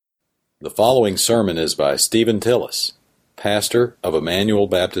The following sermon is by Stephen Tillis, pastor of Emmanuel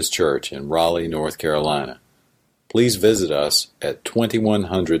Baptist Church in Raleigh, North Carolina. Please visit us at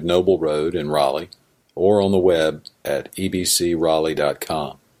 2100 Noble Road in Raleigh or on the web at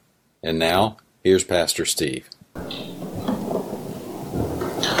ebcraleigh.com. And now, here's Pastor Steve.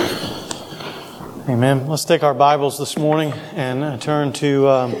 Amen. Let's take our Bibles this morning and turn to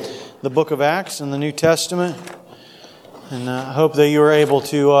the book of Acts in the New Testament. And I hope that you are able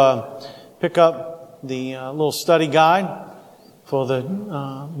to pick up the little study guide for the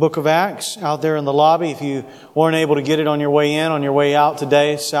book of Acts out there in the lobby. If you weren't able to get it on your way in, on your way out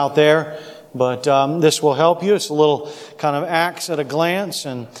today, it's out there. But this will help you. It's a little kind of Acts at a glance.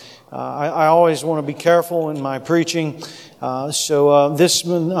 And I always want to be careful in my preaching.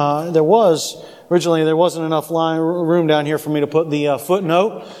 Originally, there wasn't enough room down here for me to put the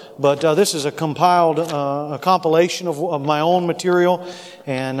footnote, but this is a compilation of my own material,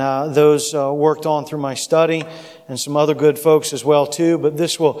 and those worked on through my study, and some other good folks as well too. But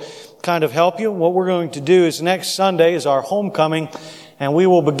this will kind of help you. What we're going to do is next Sunday is our homecoming, and we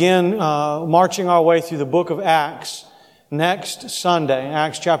will begin marching our way through the book of Acts next Sunday.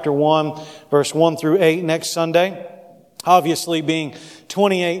 Acts chapter 1, verse 1 through 8 next Sunday. Obviously, being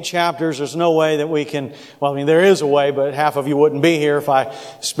 28 chapters, there's no way that we can, there is a way, but half of you wouldn't be here if I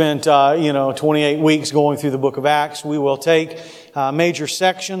spent, 28 weeks going through the book of Acts. We will take major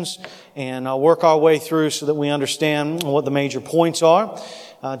sections and work our way through so that we understand what the major points are.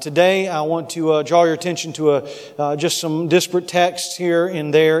 Today, I want to draw your attention to just some disparate texts here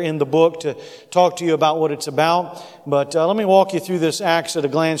and there in the book to talk to you about what it's about. But let me walk you through this Acts at a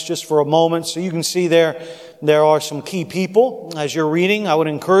glance just for a moment so you can see there are some key people. As you're reading, I would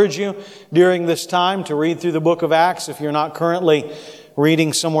encourage you during this time to read through the book of Acts if you're not currently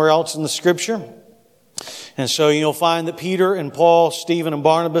reading somewhere else in the Scripture. And so you'll find that Peter and Paul, Stephen and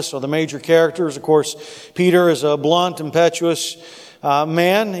Barnabas are the major characters. Of course, Peter is a blunt, impetuous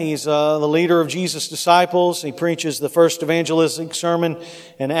man. He's the leader of Jesus' disciples. He preaches the first evangelistic sermon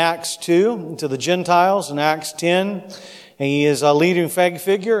in Acts 2 to the Gentiles in Acts 10. He is a leading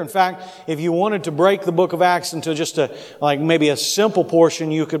figure. In fact, if you wanted to break the book of Acts into just maybe a simple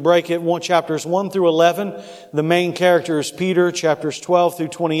portion, you could break it chapters 1 through 11. The main character is Peter, chapters 12 through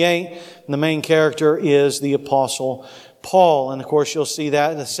 28. And the main character is the Apostle Paul. And of course, you'll see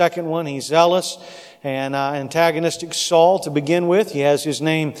that in the second one. He's zealous and antagonistic Saul to begin with. He has his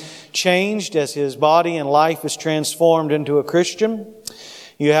name changed as his body and life is transformed into a Christian.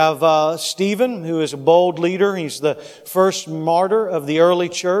 You have Stephen, who is a bold leader. He's the first martyr of the early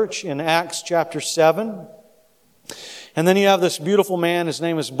church in Acts chapter 7. And then you have this beautiful man. His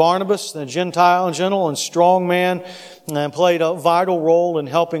name is Barnabas, the gentle and strong man, and played a vital role in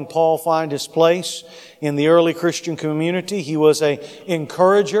helping Paul find his place in the early Christian community. He was an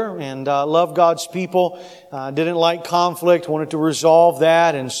encourager and loved God's people, didn't like conflict, wanted to resolve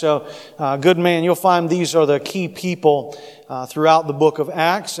that. And so, good man. You'll find these are the key people throughout the book of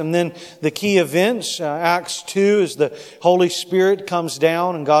Acts. And then the key events, Acts 2 is the Holy Spirit comes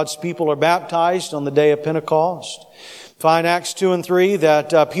down and God's people are baptized on the day of Pentecost. Find Acts 2 and 3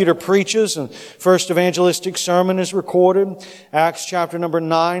 that Peter preaches and first evangelistic sermon is recorded. Acts chapter number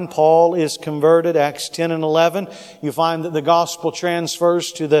 9, Paul is converted. Acts 10 and 11, you find that the gospel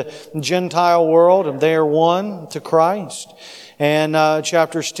transfers to the Gentile world and they are won to Christ. And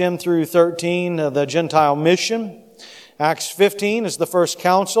chapters 10 through 13, the Gentile mission. Acts 15 is the first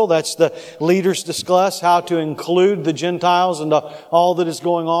council. That's the leaders discuss how to include the Gentiles into all that is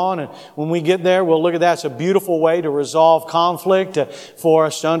going on. And when we get there, we'll look at that. It's a beautiful way to resolve conflict, for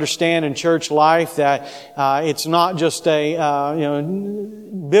us to understand in church life that it's not just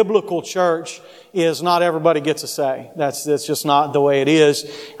biblical church is not everybody gets a say. That's just not the way it is.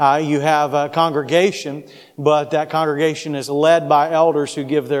 You have a congregation, but that congregation is led by elders who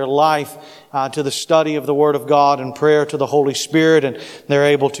give their life to the study of the Word of God and prayer to the Holy Spirit, and they're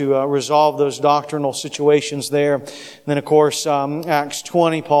able to resolve those doctrinal situations there. And then, of course, Acts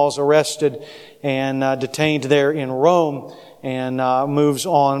 20, Paul's arrested and detained there in Rome, and moves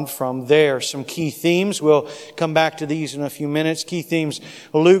on from there. Some key themes. We'll come back to these in a few minutes. Key themes.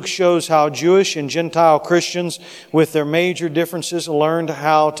 Luke shows how Jewish and Gentile Christians, with their major differences, learned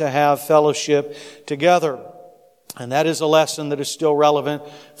how to have fellowship together. And that is a lesson that is still relevant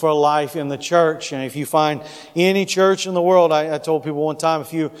for life in the church. And if you find any church in the world, I told people one time,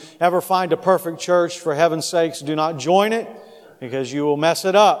 if you ever find a perfect church, for heaven's sakes, do not join it, because you will mess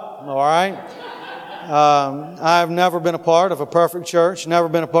it up. All right? I've never been a part of a perfect church, never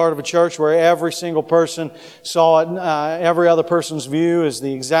been a part of a church where every single person saw it, every other person's view is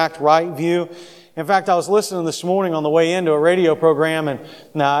the exact right view. In fact, I was listening this morning on the way into a radio program, and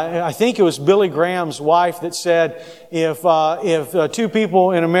I think it was Billy Graham's wife that said, if two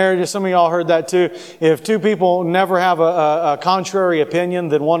people in a marriage, some of y'all heard that too, if two people never have a contrary opinion,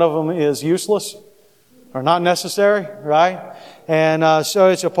 then one of them is useless or not necessary, right? And so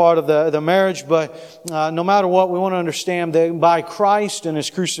it's a part of the marriage. But no matter what, we want to understand that by Christ and His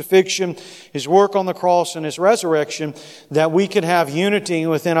crucifixion, His work on the cross and His resurrection, that we can have unity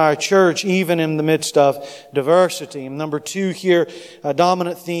within our church even in the midst of diversity. And number 2 here, a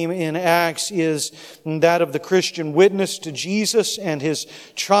dominant theme in Acts is that of the Christian witness to Jesus and His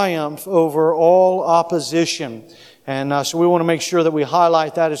triumph over all opposition. And so we want to make sure that we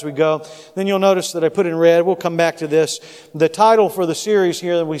highlight that as we go. Then you'll notice that I put in red. We'll come back to this. The title for the series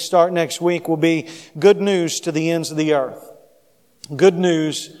here that we start next week will be Good News to the Ends of the Earth. Good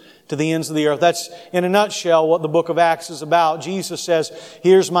News to the ends of the earth. That's, in a nutshell, what the book of Acts is about. Jesus says,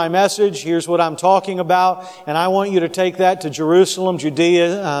 here's my message, here's what I'm talking about, and I want you to take that to Jerusalem,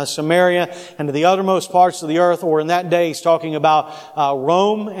 Judea, Samaria, and to the uttermost parts of the earth, or in that day He's talking about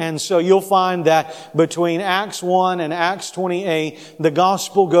Rome. And so you'll find that between Acts 1 and Acts 28, the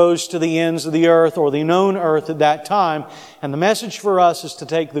gospel goes to the ends of the earth, or the known earth at that time. And the message for us is to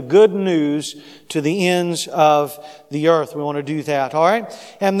take the good news to the ends of the earth. We want to do that, all right?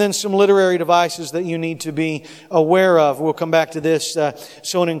 And then some literary devices that you need to be aware of. We'll come back to this.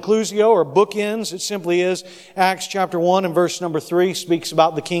 So an inclusio, or bookends, it simply is. Acts chapter 1 and verse number 3 speaks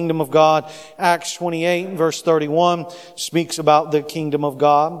about the kingdom of God. Acts 28 and verse 31 speaks about the kingdom of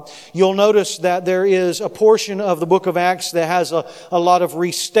God. You'll notice that there is a portion of the book of Acts that has a lot of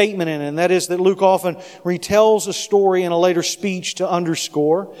restatement in it, and that is that Luke often retells a story in a later speech to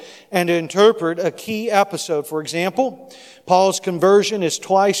underscore and to interpret a key episode. For example, Paul's conversion is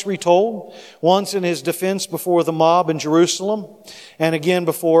twice retold, once in his defense before the mob in Jerusalem, and again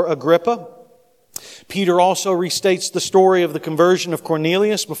before Agrippa. Peter also restates the story of the conversion of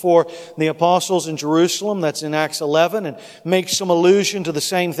Cornelius before the apostles in Jerusalem. That's in Acts 11, and makes some allusion to the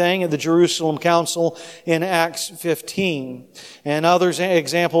same thing at the Jerusalem Council in Acts 15. And other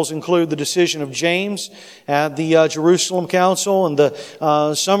examples include the decision of James at the Jerusalem Council, and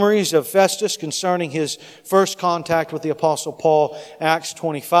the summaries of Festus concerning his first contact with the apostle Paul, Acts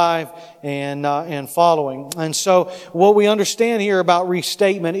 25 and following. And so what we understand here about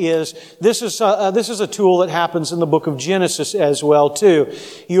restatement is this is a tool that happens in the book of Genesis as well too.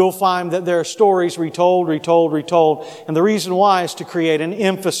 You'll find that there are stories retold, and the reason why is to create an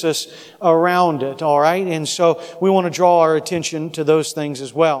emphasis around it, all right? And so we want to draw our attention to those things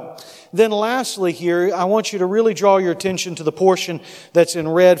as well. Then lastly here, I want you to really draw your attention to the portion that's in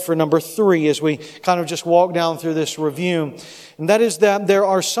red for number 3 as we kind of just walk down through this review. And that is that there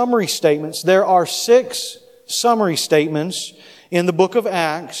are summary statements. There are 6 summary statements in the book of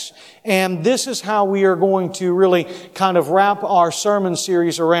Acts. And this is how we are going to really kind of wrap our sermon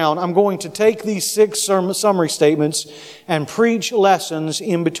series around. I'm going to take these 6 summary statements and preach lessons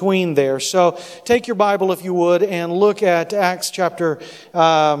in between there. So take your Bible, if you would, and look at Acts chapter 6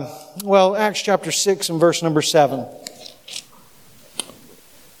 and verse number 7.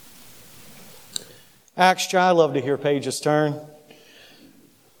 Acts, I love to hear pages turn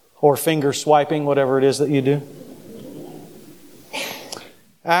or finger swiping, whatever it is that you do.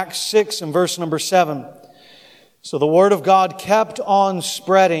 Acts 6 and verse number 7. So the word of God kept on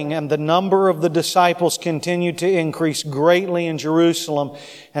spreading, and the number of the disciples continued to increase greatly in Jerusalem,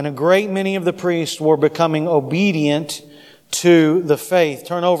 and a great many of the priests were becoming obedient to the faith.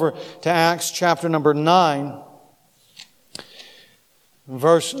 Turn over to Acts chapter number 9,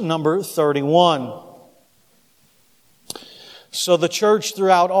 verse number 31. So the church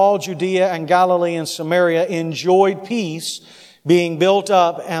throughout all Judea and Galilee and Samaria enjoyed peace, being built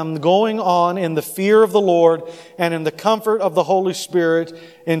up and going on in the fear of the Lord and in the comfort of the Holy Spirit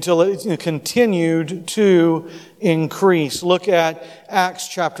until it continued to increase. Look at Acts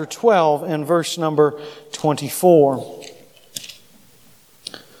chapter 12 and verse number 24.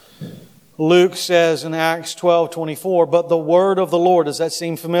 Luke says in Acts 12:24, but the word of the Lord, does that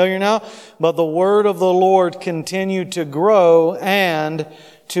seem familiar now? But the word of the Lord continued to grow and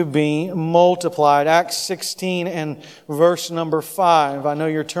to be multiplied. Acts 16 and verse number 5. I know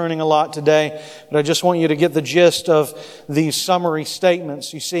you're turning a lot today, but I just want you to get the gist of these summary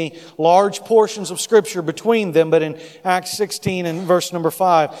statements. You see large portions of Scripture between them, but in Acts 16 and verse number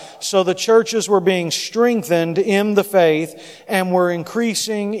 5. So the churches were being strengthened in the faith and were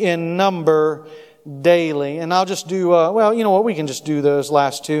increasing in number daily. And I'll just do, we can just do those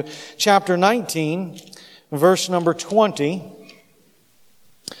last 2. Chapter 19, verse number 20.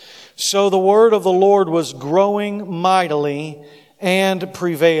 So the word of the Lord was growing mightily, and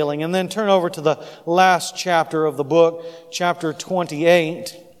prevailing. And then turn over to the last chapter of the book, chapter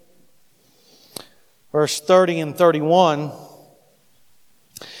 28, verse 30 and 31.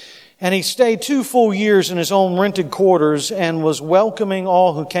 And he stayed 2 full years in his own rented quarters and was welcoming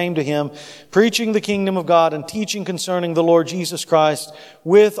all who came to him, preaching the kingdom of God and teaching concerning the Lord Jesus Christ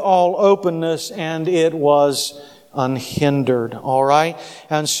with all openness, and it was unhindered. All right?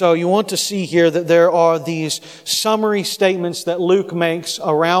 And so you want to see here that there are these summary statements that Luke makes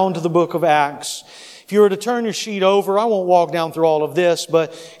around the book of Acts. If you were to turn your sheet over, I won't walk down through all of this,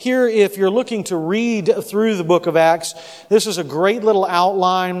 but here, if you're looking to read through the book of Acts, this is a great little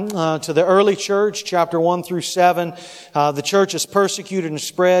outline to the early church, chapter 1 through 7. The church is persecuted and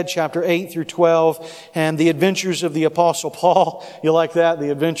spread, chapter 8 through 12, and the adventures of the Apostle Paul. You like that?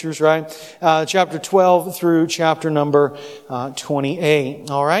 The adventures, right? Chapter 12 through chapter number 28.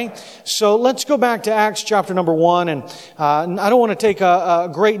 All right? So let's go back to Acts chapter number 1, and I don't want to take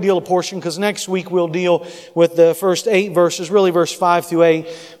a great deal of portion, because next week we'll deal with the first 8 verses, really verse 5 through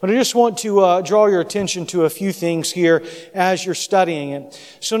 8. But I just want to draw your attention to a few things here as you're studying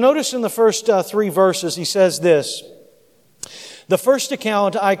it. So notice in the first 3 verses, he says this: "The first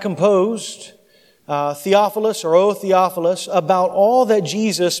account I composed, Theophilus, or O Theophilus, about all that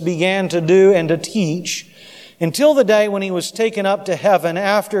Jesus began to do and to teach, until the day when he was taken up to heaven,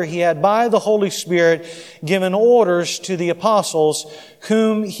 after he had by the Holy Spirit given orders to the apostles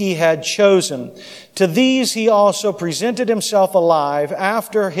whom he had chosen. To these he also presented himself alive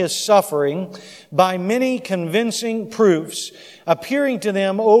after his suffering by many convincing proofs, appearing to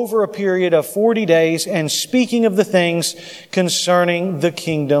them over a period of 40 days and speaking of the things concerning the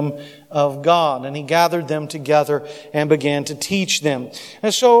kingdom of God." And he gathered them together and began to teach them.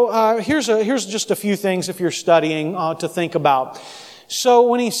 And so here's just a few things, if you're studying, to think about. So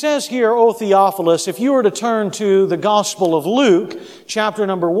when he says here, "O Theophilus," if you were to turn to the Gospel of Luke, chapter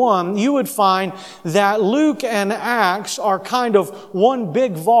number 1, you would find that Luke and Acts are kind of one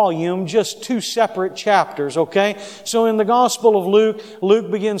big volume, just 2 separate chapters, okay? So in the Gospel of Luke, Luke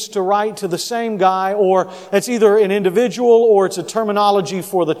begins to write to the same guy, or it's either an individual or it's a terminology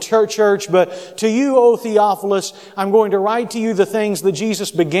for the church, but to you, O Theophilus, I'm going to write to you the things that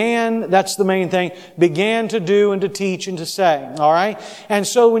Jesus began, that's the main thing, began to do and to teach and to say, all right? And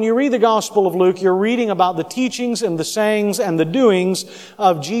so when you read the Gospel of Luke, you're reading about the teachings and the sayings and the doings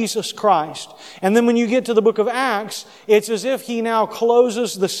of Jesus Christ. And then when you get to the book of Acts, it's as if he now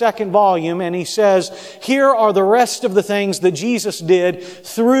closes the second volume and he says, here are the rest of the things that Jesus did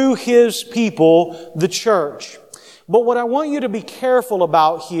through his people, the church. But what I want you to be careful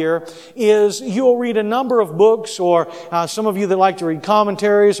about here is you'll read a number of books, or some of you that like to read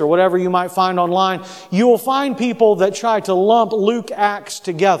commentaries or whatever you might find online, you will find people that try to lump Luke, Acts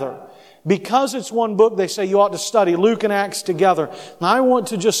together. Because it's one book, they say you ought to study Luke and Acts together. And I want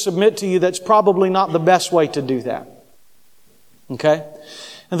to just submit to you that's probably not the best way to do that. Okay?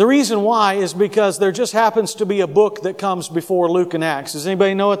 And the reason why is because there just happens to be a book that comes before Luke and Acts. Does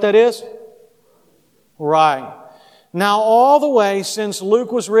anybody know what that is? Right. Now, all the way since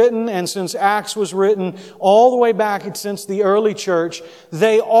Luke was written and since Acts was written, all the way back since the early church,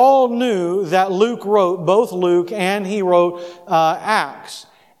 they all knew that Luke wrote, both Luke and he wrote Acts.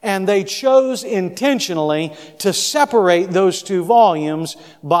 And they chose intentionally to separate those 2 volumes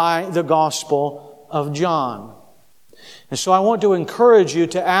by the Gospel of John. And so I want to encourage you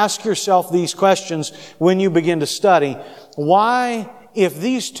to ask yourself these questions when you begin to study. Why, if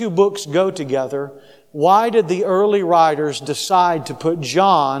these 2 books go together, why did the early writers decide to put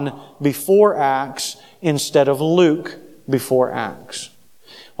John before Acts instead of Luke before Acts?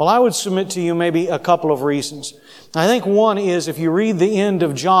 Well, I would submit to you maybe a couple of reasons. I think one is, if you read the end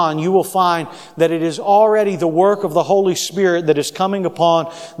of John, you will find that it is already the work of the Holy Spirit that is coming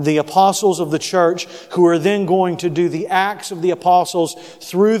upon the apostles of the church, who are then going to do the acts of the apostles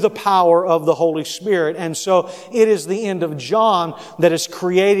through the power of the Holy Spirit. And so it is the end of John that is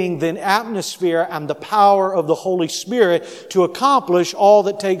creating the atmosphere and the power of the Holy Spirit to accomplish all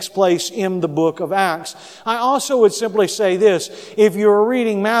that takes place in the book of Acts. I also would simply say this: if you were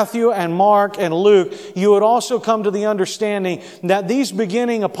reading Matthew and Mark and Luke, you would also come to the understanding that these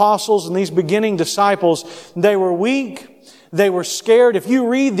beginning apostles and these beginning disciples, they were weak. They were scared. If you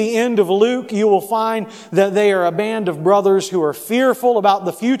read the end of Luke, you will find that they are a band of brothers who are fearful about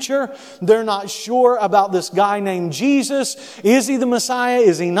the future. They're not sure about this guy named Jesus. Is he the Messiah?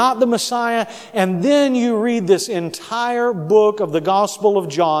 Is he not the Messiah? And then you read this entire book of the Gospel of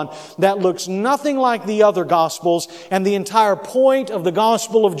John that looks nothing like the other Gospels. And the entire point of the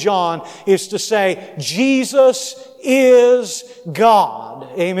Gospel of John is to say, Jesus is God.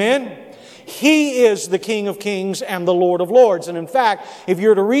 Amen? He is the King of Kings and the Lord of Lords. And in fact, if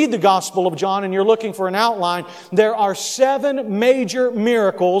you're to read the Gospel of John and you're looking for an outline, there are 7 major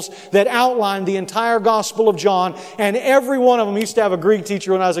miracles that outline the entire Gospel of John. And every one of them, I used to have a Greek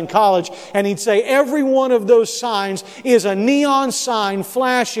teacher when I was in college, and he'd say every one of those signs is a neon sign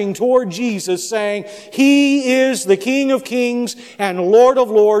flashing toward Jesus saying, He is the King of Kings and Lord of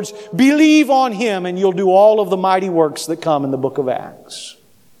Lords. Believe on Him and you'll do all of the mighty works that come in the book of Acts.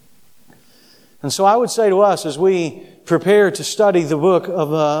 And so I would say to us as we prepare to study the book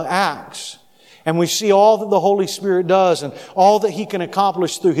of Acts, and we see all that the Holy Spirit does and all that He can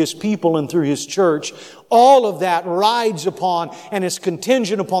accomplish through His people and through His church, all of that rides upon and is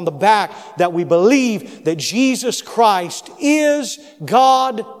contingent upon the fact that we believe that Jesus Christ is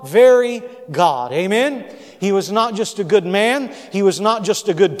God, very God. Amen? He was not just a good man. He was not just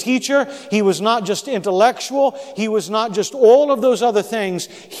a good teacher. He was not just intellectual. He was not just all of those other things.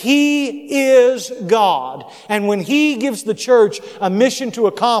 He is God. And when He gives the church a mission to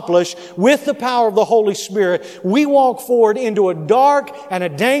accomplish with the power of the Holy Spirit, we walk forward into a dark and a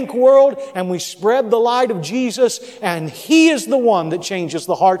dank world and we spread the light of Jesus, and He is the one that changes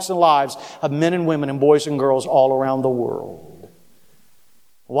the hearts and lives of men and women and boys and girls all around the world.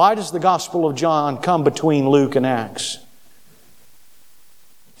 Why does the Gospel of John come between Luke and Acts?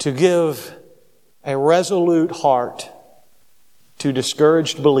 To give a resolute heart to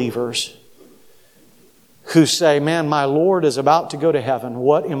discouraged believers who say, man, my Lord is about to go to heaven.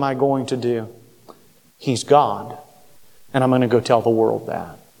 What am I going to do? He's God, and I'm going to go tell the world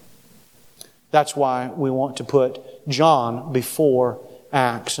that. That's why we want to put John before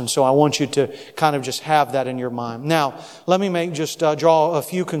Acts. And so I want you to kind of just have that in your mind. Now, let me draw a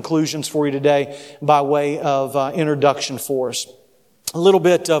few conclusions for you today by way of introduction for us. A little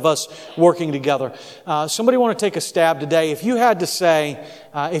bit of us working together. Somebody want to take a stab today? If you had to say,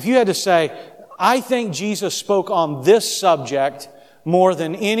 I think Jesus spoke on this subject more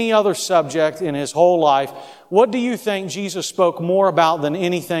than any other subject in His whole life, what do you think Jesus spoke more about than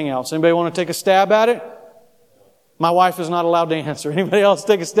anything else? Anybody want to take a stab at it? My wife is not allowed to answer. Anybody else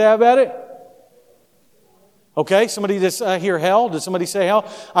take a stab at it? Okay, somebody just hear hell? Did somebody say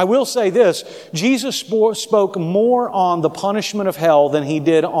hell? I will say this. Jesus spoke more on the punishment of hell than He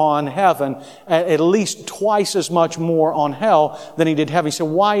did on heaven. At least twice as much more on hell than He did heaven. He said,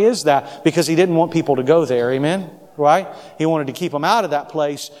 why is that? Because He didn't want people to go there. Amen? Right? He wanted to keep them out of that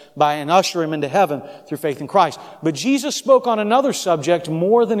place and usher them into heaven through faith in Christ. But Jesus spoke on another subject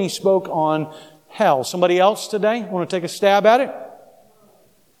more than He spoke on hell. Somebody else today want to take a stab at it?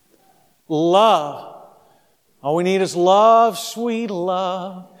 Love. All we need is love, sweet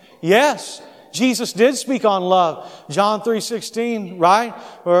love. Yes, Jesus did speak on love. John 3:16, right?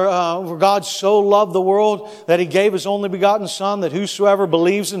 Where God so loved the world that He gave His only begotten Son, that whosoever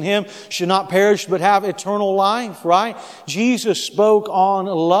believes in Him should not perish but have eternal life, right? Jesus spoke on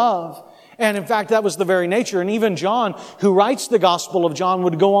love. And in fact, that was the very nature. And even John, who writes the Gospel of John,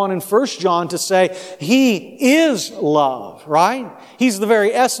 would go on in 1 John to say, He is love, right? He's the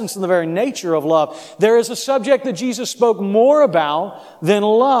very essence and the very nature of love. There is a subject that Jesus spoke more about than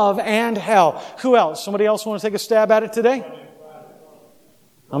love and hell. Who else? Somebody else want to take a stab at it today?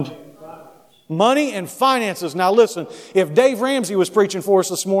 Money and finances. Now listen, if Dave Ramsey was preaching for us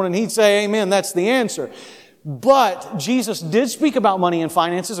this morning, he'd say, amen, that's the answer. But Jesus did speak about money and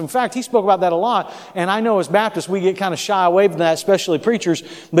finances. In fact, He spoke about that a lot. And I know as Baptists, we get kind of shy away from that, especially preachers.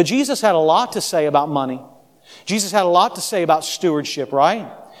 But Jesus had a lot to say about money. Jesus had a lot to say about stewardship,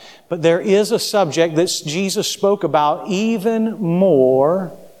 right? But there is a subject that Jesus spoke about even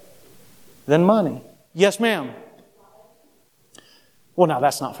more than money. Yes, ma'am. Well, now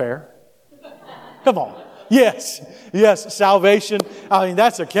that's not fair. Come on. Yes, salvation. I mean,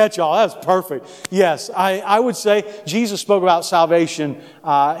 that's a catch-all. That's perfect. Yes, I would say Jesus spoke about salvation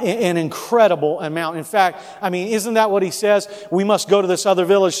an incredible amount. In fact, I mean, isn't that what He says? We must go to this other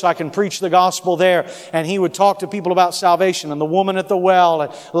village so I can preach the gospel there. And He would talk to people about salvation and the woman at the well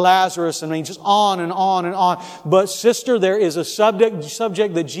and Lazarus, and I mean, just on and on and on. But sister, there is a subject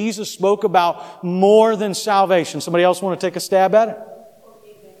that Jesus spoke about more than salvation. Somebody else want to take a stab at it?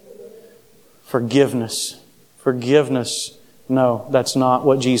 Forgiveness. Forgiveness. No, that's not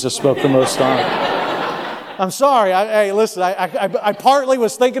what Jesus spoke the most on. I'm sorry. Hey, listen, I partly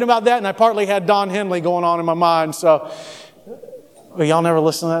was thinking about that, and I partly had Don Henley going on in my mind. So, well, y'all never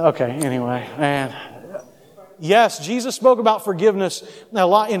listen to that? Okay, anyway. Man. Yes, Jesus spoke about forgiveness a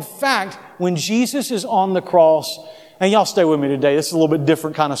lot. In fact, when Jesus is on the cross, and y'all stay with me today. This is a little bit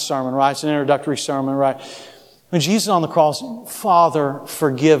different kind of sermon, right? It's an introductory sermon, right? When Jesus is on the cross, Father,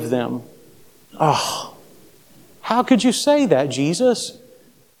 forgive them. Oh, how could you say that, Jesus?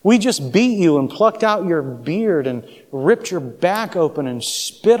 We just beat you and plucked out your beard and ripped your back open and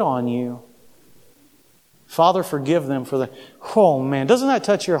spit on you. Father, forgive them for the... Oh man, doesn't that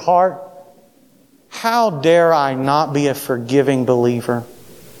touch your heart? How dare I not be a forgiving believer?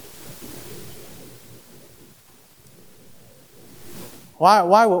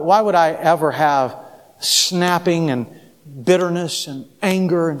 Why would I ever have snapping and bitterness and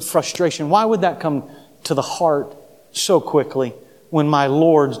anger and frustration? Why would that come to the heart so quickly when my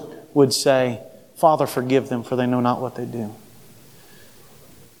Lord would say, Father, forgive them, for they know not what they do?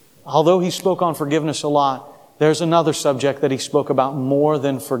 Although He spoke on forgiveness a lot, there's another subject that He spoke about more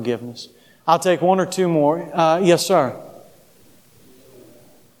than forgiveness. I'll take one or two more. Yes, sir.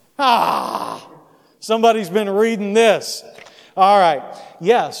 Somebody's been reading this. All right.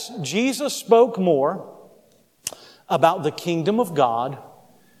 Yes, Jesus spoke more about the kingdom of God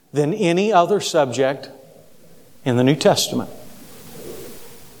than any other subject in the New Testament.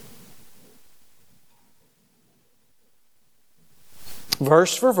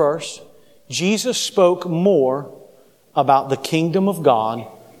 Verse for verse, Jesus spoke more about the kingdom of God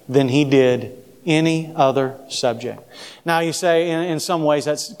than He did any other subject. Now you say, in some ways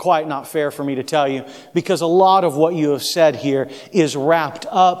that's quite not fair for me to tell you, because a lot of what you have said here is wrapped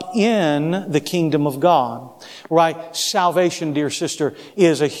up in the kingdom of God. Right? Salvation, dear sister,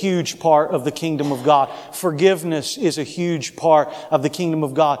 is a huge part of the kingdom of God. Forgiveness is a huge part of the kingdom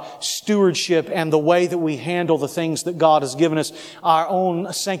of God. Stewardship and the way that we handle the things that God has given us, our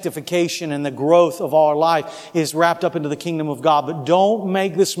own sanctification and the growth of our life is wrapped up into the kingdom of God. But don't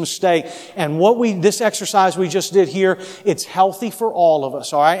make this mistake. And this exercise we just did here, it's healthy for all of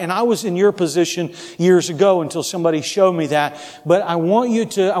us, all right? And I was in your position years ago until somebody showed me that. But I want you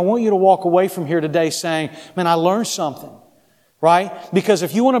to walk away from here today saying, man, I learned something, right? Because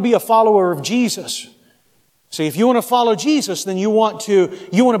if you want to be a follower of Jesus, see, if you want to follow Jesus, then you want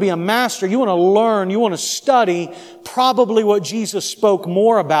to be a master, you want to learn, you want to study probably what Jesus spoke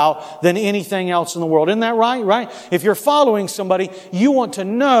more about than anything else in the world. Isn't that right? Right? If you're following somebody, you want to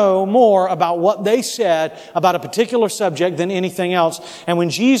know more about what they said about a particular subject than anything else. And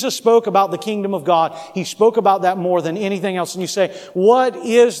when Jesus spoke about the kingdom of God, He spoke about that more than anything else. And you say, what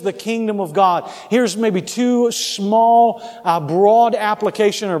is the kingdom of God? Here's maybe two small, broad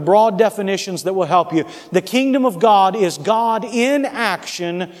application or broad definitions that will help you. The kingdom of God is God in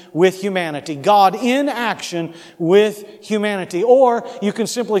action with humanity. God in action with humanity. Or you can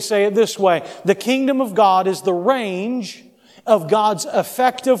simply say it this way. The kingdom of God is the range of God's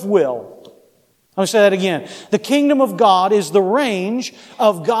effective will. Let me say that again. The kingdom of God is the range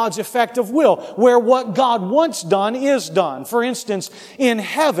of God's effective will, where what God wants done is done. For instance, in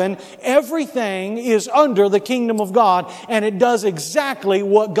heaven, everything is under the kingdom of God, and it does exactly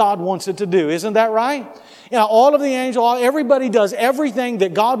what God wants it to do. Isn't that right? You know, all of the angels, everybody does everything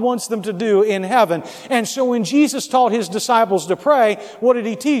that God wants them to do in heaven. And so when Jesus taught His disciples to pray, what did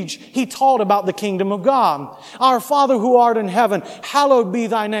He teach? He taught about the kingdom of God. Our Father who art in heaven, hallowed be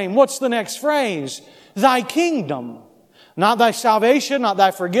Thy name. What's the next phrase? Thy kingdom. Not Thy salvation, not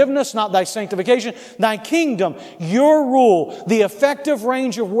Thy forgiveness, not Thy sanctification. Thy kingdom, Your rule, the effective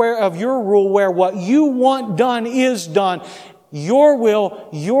range of Your rule, where what You want done is done. Your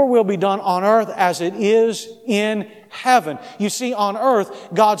will be done on earth as it is in heaven. You see, on earth,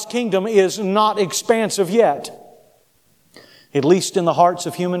 God's kingdom is not expansive yet. At least in the hearts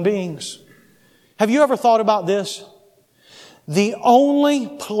of human beings. Have you ever thought about this? The only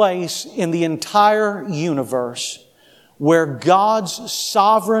place in the entire universe where God's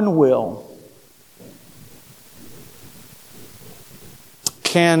sovereign will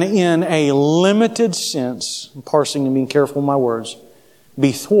can, in a limited sense, I'm parsing and being careful with my words,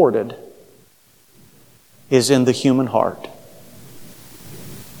 be thwarted is in the human heart.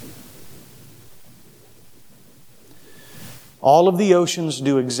 All of the oceans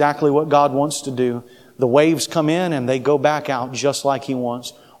do exactly what God wants to do. The waves come in and they go back out just like He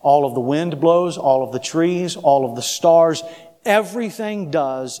wants. All of the wind blows, all of the trees, all of the stars, everything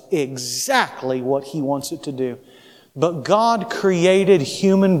does exactly what He wants it to do. But God created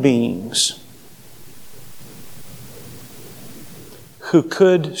human beings who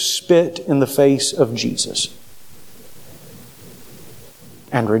could spit in the face of Jesus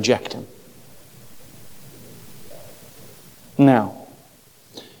and reject Him. Now,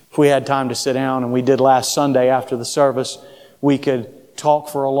 if we had time to sit down, and we did last Sunday after the service, we could talk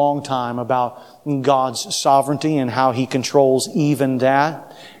for a long time about God's sovereignty and how He controls even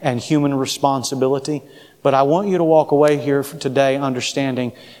that and human responsibility. But I want you to walk away here today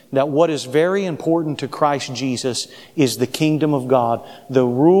understanding that what is very important to Christ Jesus is the kingdom of God, the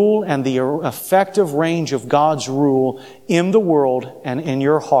rule and the effective range of God's rule in the world and in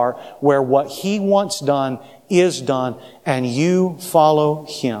your heart, where what He wants done is done, and you follow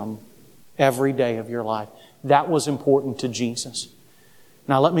Him every day of your life. That was important to Jesus.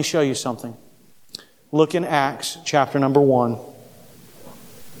 Now let me show you something. Look in Acts chapter number 1.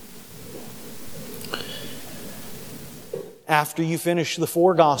 After you finish the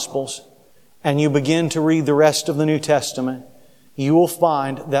 4 Gospels and you begin to read the rest of the New Testament, you will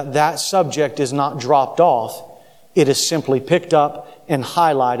find that that subject is not dropped off. It is simply picked up and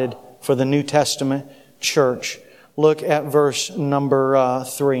highlighted for the New Testament church. Look at verse number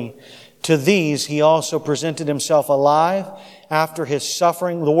 3. To these He also presented Himself alive after His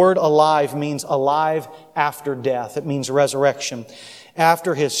suffering. The word alive means alive after death. It means resurrection.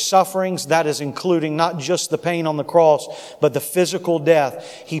 After His sufferings, that is including not just the pain on the cross, but the physical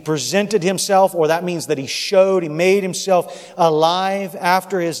death. He presented Himself, or that means that He made Himself alive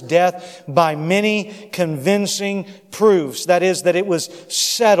after His death by many convincing proofs. That is, that it was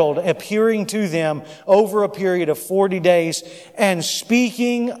settled, appearing to them over a period of 40 days, and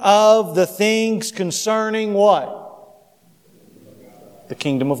speaking of the things concerning what? The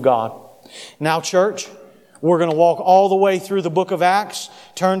kingdom of God. Now, church, we're going to walk all the way through the book of Acts.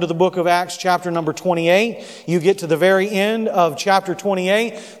 Turn to the book of Acts, chapter number 28. You get to the very end of chapter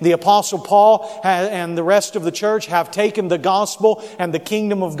 28. The Apostle Paul and the rest of the church have taken the gospel and the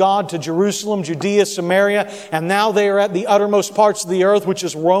kingdom of God to Jerusalem, Judea, Samaria, and now they are at the uttermost parts of the earth, which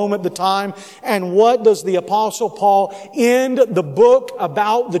is Rome at the time. And what does the Apostle Paul end the book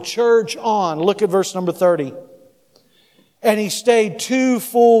about the church on? Look at verse number 30. And he stayed 2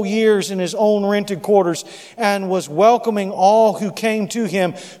 full years in his own rented quarters and was welcoming all who came to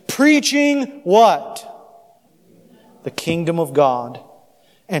him, preaching what? The kingdom of God,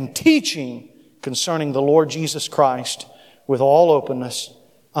 and teaching concerning the Lord Jesus Christ with all openness,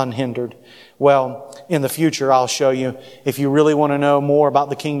 unhindered. Well, in the future, I'll show you. If you really want to know more about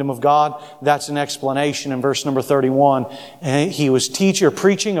the kingdom of God, that's an explanation in verse number 31. And he was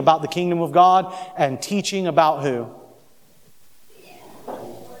preaching about the kingdom of God and teaching about who?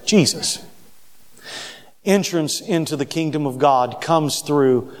 Jesus. Entrance into the kingdom of God comes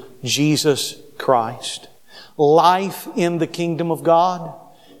through Jesus Christ. Life in the kingdom of God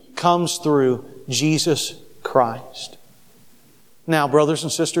comes through Jesus Christ. Now, brothers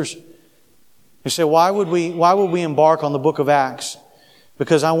and sisters, you say, why would we embark on the book of Acts?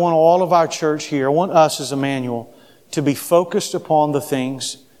 Because I want all of our church here, I want us as Emmanuel to be focused upon the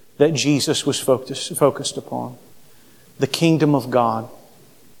things that Jesus was focused upon. The kingdom of God.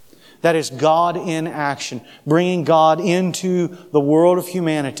 That is God in action, bringing God into the world of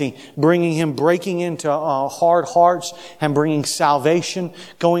humanity, breaking into hard hearts and bringing salvation,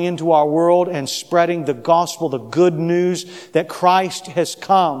 going into our world and spreading the gospel, the good news that Christ has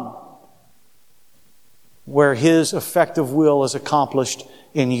come, where His effective will is accomplished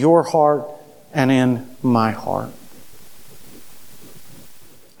in your heart and in my heart.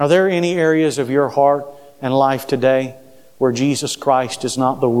 Are there any areas of your heart and life today where Jesus Christ is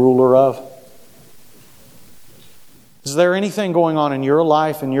not the ruler of? Is there anything going on in your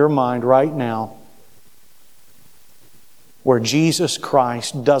life and your mind right now where Jesus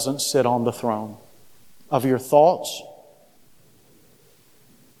Christ doesn't sit on the throne of your thoughts,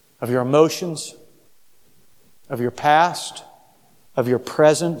 of your emotions, of your past, of your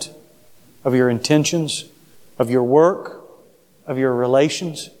present, of your intentions, of your work, of your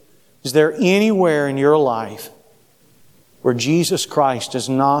relations? Is there anywhere in your life where Jesus Christ is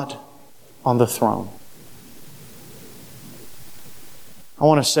not on the throne? I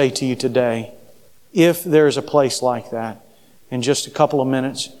want to say to you today, if there is a place like that, in just a couple of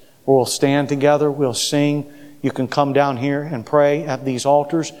minutes, we'll stand together, we'll sing. You can come down here and pray at these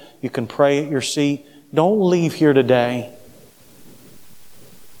altars. You can pray at your seat. Don't leave here today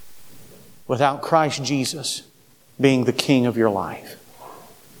without Christ Jesus being the King of your life.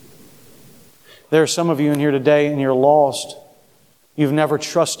 There are some of you in here today and you're lost. You've never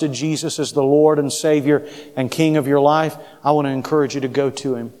trusted Jesus as the Lord and Savior and King of your life. I want to encourage you to go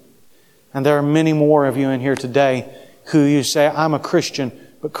to Him. And there are many more of you in here today who you say, I'm a Christian,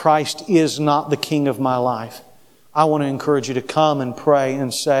 but Christ is not the King of my life. I want to encourage you to come and pray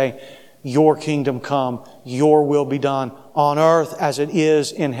and say, Your kingdom come, Your will be done on earth as it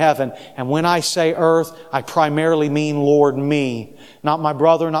is in heaven. And when I say earth, I primarily mean, Lord, me. Not my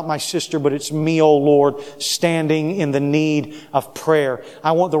brother, not my sister, but it's me, O Lord, standing in the need of prayer.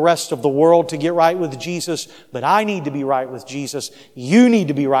 I want the rest of the world to get right with Jesus, but I need to be right with Jesus. You need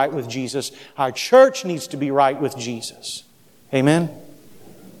to be right with Jesus. Our church needs to be right with Jesus. Amen?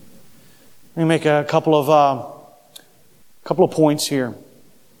 Let me make a couple of points here.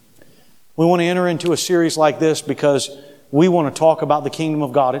 We want to enter into a series like this because we want to talk about the kingdom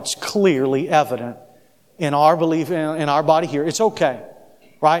of God. It's clearly evident in our belief, in our body here. It's okay,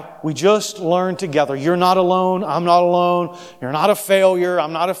 right? We just learn together. You're not alone. I'm not alone. You're not a failure.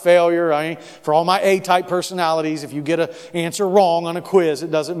 I'm not a failure. For all my A-type personalities, if you get an answer wrong on a quiz,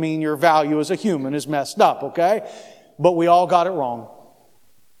 it doesn't mean your value as a human is messed up, okay? But we all got it wrong.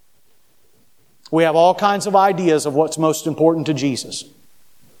 We have all kinds of ideas of what's most important to Jesus.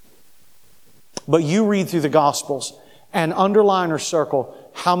 But you read through the Gospels and underline or circle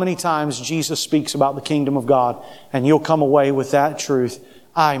how many times Jesus speaks about the kingdom of God, and you'll come away with that truth.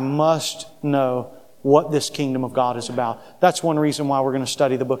 I must know what this kingdom of God is about. That's one reason why we're going to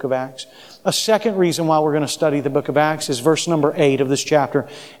study the book of Acts. A second reason why we're going to study the book of Acts is verse number 8 of this chapter.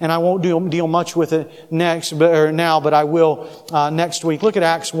 And I won't deal much with it now, but I will next week. Look at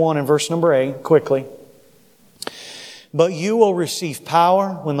Acts 1 and verse number 8 quickly. But you will receive power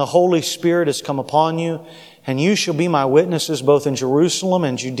when the Holy Spirit has come upon you, and you shall be my witnesses both in Jerusalem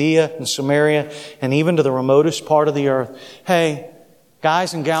and Judea and Samaria and even to the remotest part of the earth. Hey,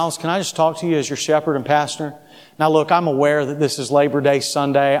 guys and gals, can I just talk to you as your shepherd and pastor? Now look, I'm aware that this is Labor Day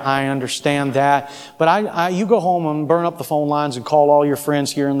Sunday. I understand that. But you go home and burn up the phone lines and call all your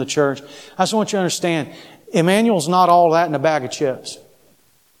friends here in the church. I just want you to understand, Emmanuel's not all that in a bag of chips.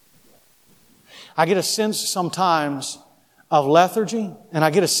 I get a sense sometimes of lethargy, and I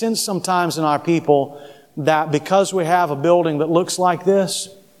get a sense sometimes in our people that because we have a building that looks like this,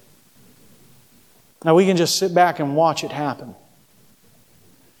 now we can just sit back and watch it happen.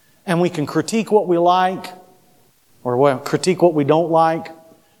 And we can critique what we like, or critique what we don't like,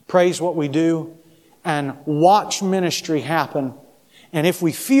 praise what we do, and watch ministry happen. And if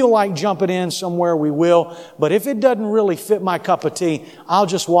we feel like jumping in somewhere, we will. But if it doesn't really fit my cup of tea, I'll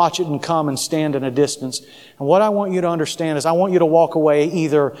just watch it and come and stand in a distance. And what I want you to understand is I want you to walk away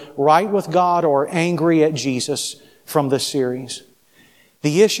either right with God or angry at Jesus from this series.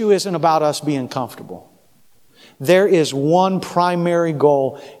 The issue isn't about us being comfortable. There is one primary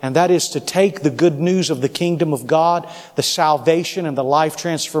goal, and that is to take the good news of the kingdom of God, the salvation and the life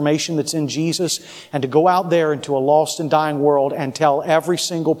transformation that's in Jesus, and to go out there into a lost and dying world and tell every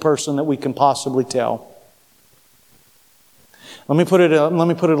single person that we can possibly tell. Let me put it a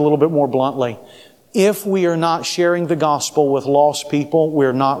little bit more bluntly. If we are not sharing the gospel with lost people,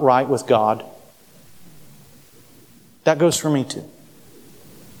 we're not right with God. That goes for me too.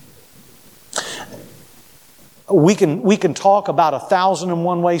 We can talk about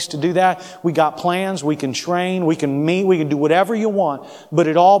 1,001 ways to do that. We got plans, we can train, we can meet, we can do whatever you want. But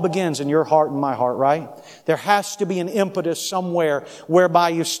it all begins in your heart and my heart, right? There has to be an impetus somewhere whereby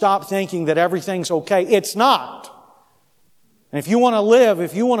you stop thinking that everything's okay. It's not. And if you want to live,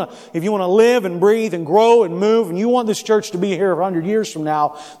 if you want to live and breathe and grow and move, and you want this church to be here 100 years from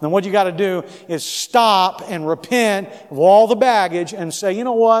now, then what you got to do is stop and repent of all the baggage and say, you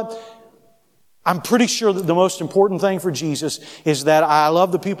know what? I'm pretty sure that the most important thing for Jesus is that I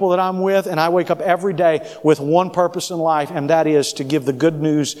love the people that I'm with, and I wake up every day with one purpose in life, and that is to give the good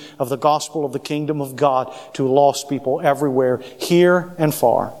news of the gospel of the kingdom of God to lost people everywhere, here and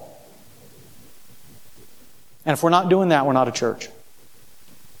far. And if we're not doing that, we're not a church.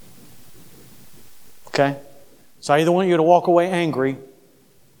 Okay? So I either want you to walk away angry,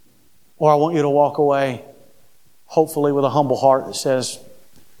 or I want you to walk away, hopefully, with a humble heart that says,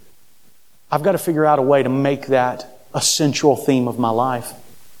 I've got to figure out a way to make that a central theme of my life.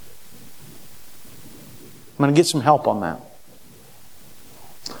 I'm going to get some help on that.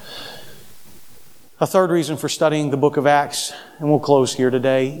 A third reason for studying the book of Acts, and we'll close here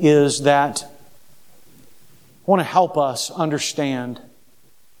today, is that I want to help us understand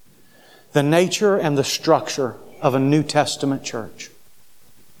the nature and the structure of a New Testament church.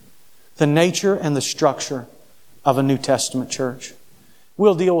 The nature and the structure of a New Testament church.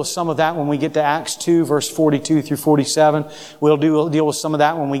 We'll deal with some of that when we get to Acts 2, verse 42 through 47. We'll deal with some of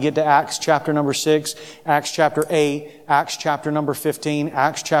that when we get to Acts chapter number 6, Acts chapter 8, Acts chapter number 15,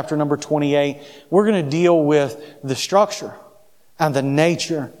 Acts chapter number 28. We're going to deal with the structure and the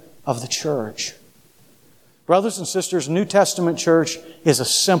nature of the church. Brothers and sisters, New Testament church is a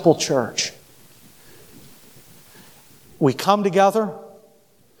simple church. We come together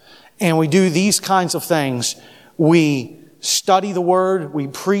and we do these kinds of things. We study the Word, we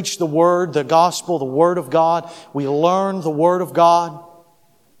preach the Word, the gospel, the Word of God. We learn the Word of God.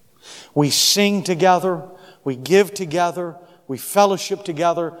 We sing together, we give together, we fellowship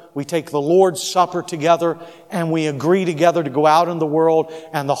together, we take the Lord's Supper together, and we agree together to go out in the world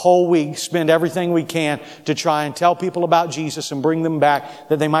and the whole week spend everything we can to try and tell people about Jesus and bring them back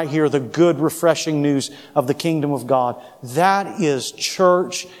that they might hear the good, refreshing news of the kingdom of God. That is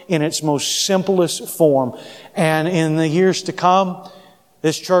church in its most simplest form. And in the years to come,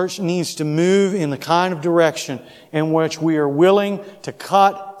 this church needs to move in the kind of direction in which we are willing to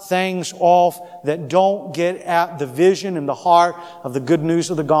cut things off that don't get at the vision and the heart of the good news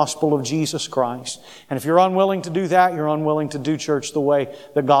of the gospel of Jesus Christ. And if you're unwilling to do that, you're unwilling to do church the way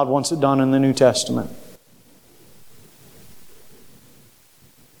that God wants it done in the New Testament.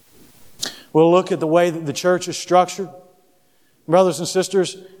 We'll look at the way that the church is structured. Brothers and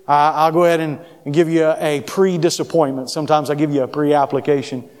sisters, I'll go ahead and give you a pre-disappointment. Sometimes I give you a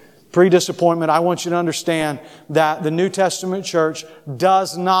pre-application. Pre-disappointment, I want you to understand that the New Testament church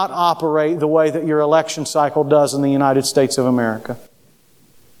does not operate the way that your election cycle does in the United States of America.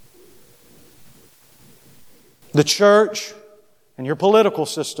 The church and your political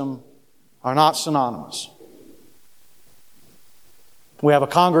system are not synonymous. We have a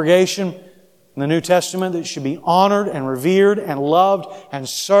congregation in the New Testament that should be honored and revered and loved and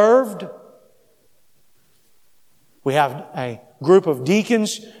served. We have a group of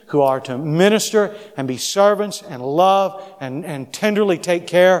deacons who are to minister and be servants and love and tenderly take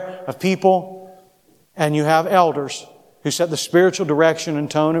care of people. And you have elders who set the spiritual direction and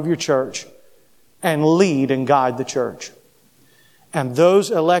tone of your church and lead and guide the church. And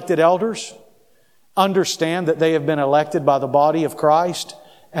those elected elders understand that they have been elected by the body of Christ,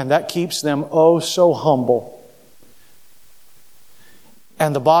 and that keeps them oh so humble.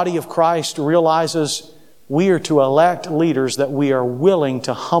 And the body of Christ realizes we are to elect leaders that we are willing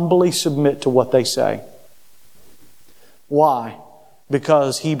to humbly submit to what they say. Why?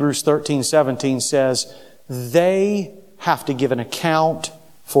 Because Hebrews 13:17 says, they have to give an account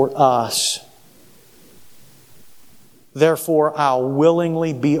for us. Therefore, I'll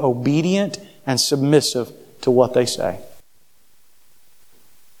willingly be obedient and submissive to what they say.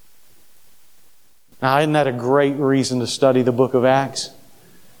 Now, isn't that a great reason to study the book of Acts?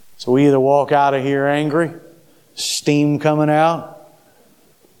 So we either walk out of here angry, steam coming out,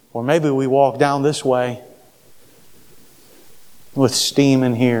 or maybe we walk down this way with steam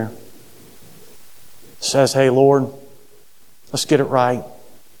in here. It says, hey Lord, let's get it right.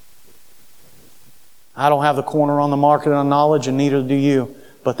 I don't have the corner on the market on knowledge, and neither do you,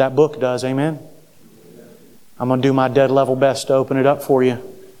 but that book does, amen? I'm going to do my dead level best to open it up for you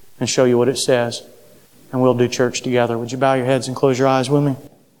and show you what it says. And we'll do church together. Would you bow your heads and close your eyes with me?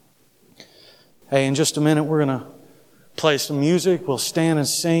 Hey, in just a minute, we're going to play some music. We'll stand and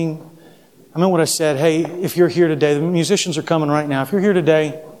sing. I meant what I said. Hey, if you're here today, the musicians are coming right now. If you're here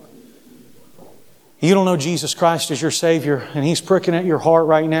today, you don't know Jesus Christ as your Savior, and He's pricking at your heart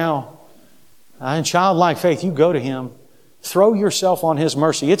right now. In childlike faith, you go to Him. Throw yourself on His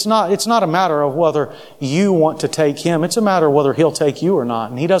mercy. It's not a matter of whether you want to take Him. It's a matter of whether He'll take you or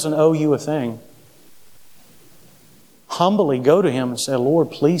not. And He doesn't owe you a thing. Humbly go to Him and say,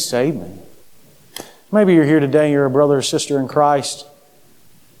 Lord, please save me. Maybe you're here today, you're a brother or sister in Christ.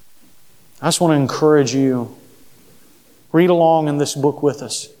 I just want to encourage you. Read along in this book with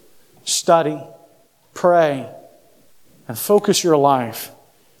us. Study, pray, and focus your life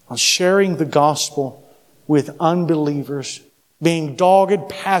on sharing the gospel with unbelievers, being dogged,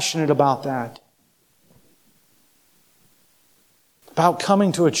 passionate about that. About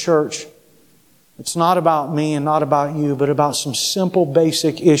coming to a church. It's not about me and not about you, but about some simple,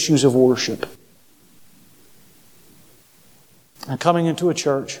 basic issues of worship. And coming into a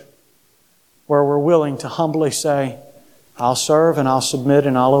church where we're willing to humbly say, I'll serve and I'll submit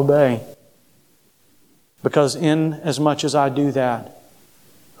and I'll obey. Because in as much as I do that,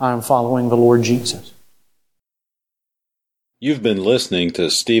 I am following the Lord Jesus. You've been listening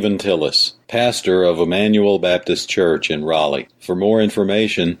to Stephen Tillis, pastor of Emmanuel Baptist Church in Raleigh. For more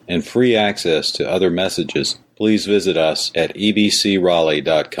information and free access to other messages, please visit us at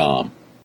ebcraleigh.com.